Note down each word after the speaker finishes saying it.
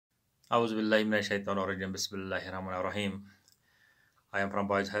Auzu billahi minash shaitanir rajim. Bismillahir rahmanir rahim. I am from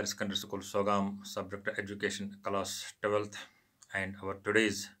Boys Higher Secondary School, Sogam, subject education, class 12th, and our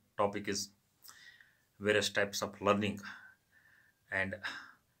today's topic is various types of learning. And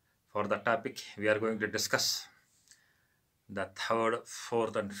for the topic, we are going to discuss the third,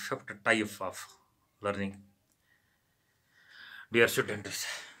 fourth, and fifth type of learning. Dear students,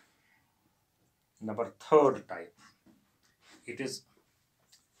 number third type, it is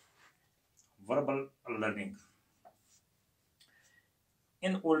verbal learning.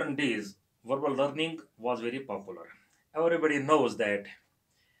 In olden days, verbal learning was very popular. Everybody knows that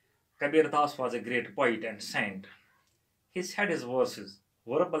Kabir Das was a great poet and saint. He said his verses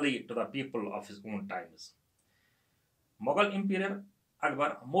verbally to the people of his own times. Mughal Emperor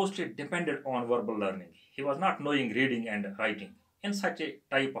Akbar mostly depended on verbal learning. He was not knowing reading and writing. In such a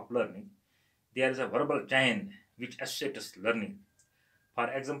type of learning, there is a verbal chain which associates learning. For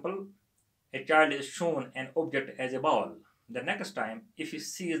example, a child is shown an object as a ball. The next time, if he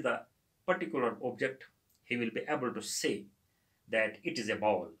sees the particular object, he will be able to say that it is a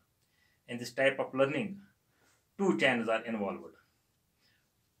ball. In this type of learning, two chains are involved.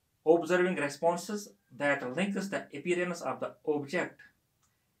 Observing responses that links the appearance of the object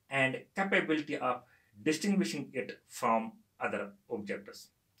and capability of distinguishing it from other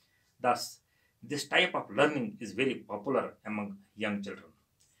objects. Thus, this type of learning is very popular among young children.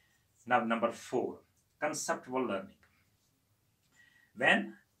 Now, number 4, conceptual learning.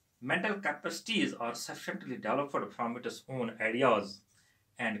 When mental capacities are sufficiently developed from its own ideas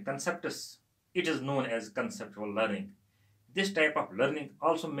and concepts, it is known as conceptual learning. This type of learning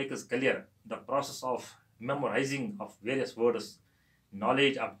also makes clear the process of memorizing of various words,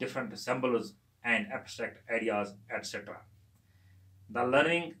 knowledge of different symbols and abstract ideas, etc. The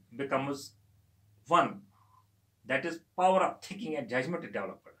learning becomes one that is power of thinking and judgment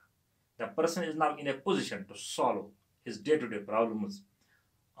developed. The person is now in a position to solve his day-to-day problems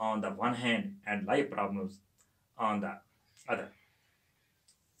on the one hand and life problems on the other.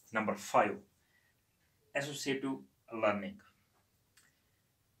 Number 5, associative learning.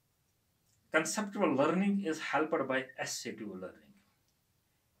 Conceptual learning is helped by associative learning.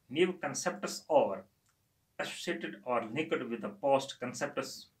 New concepts are associated or linked with the past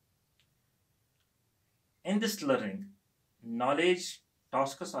concepts. In this learning, knowledge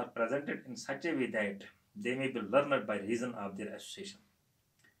tasks are presented in such a way that they may be learned by reason of their association.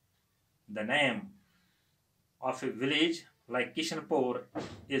 The name of a village like Kishanpur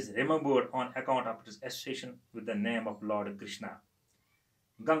is remembered on account of its association with the name of Lord Krishna.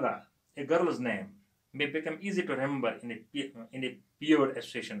 Ganga, a girl's name, may become easy to remember in a pure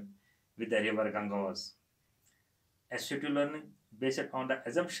association with the river Gangas. Associative learning based on the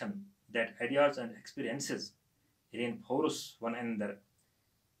assumption that ideas and experiences reinforce one another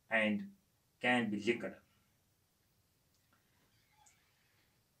and can be linked.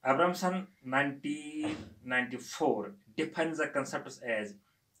 Abramson 1994 defines the concepts as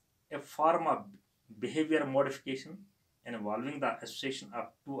a form of behavior modification involving the association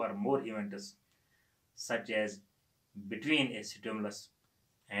of two or more events, such as between a stimulus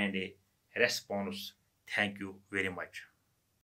and a response. Thank you very much.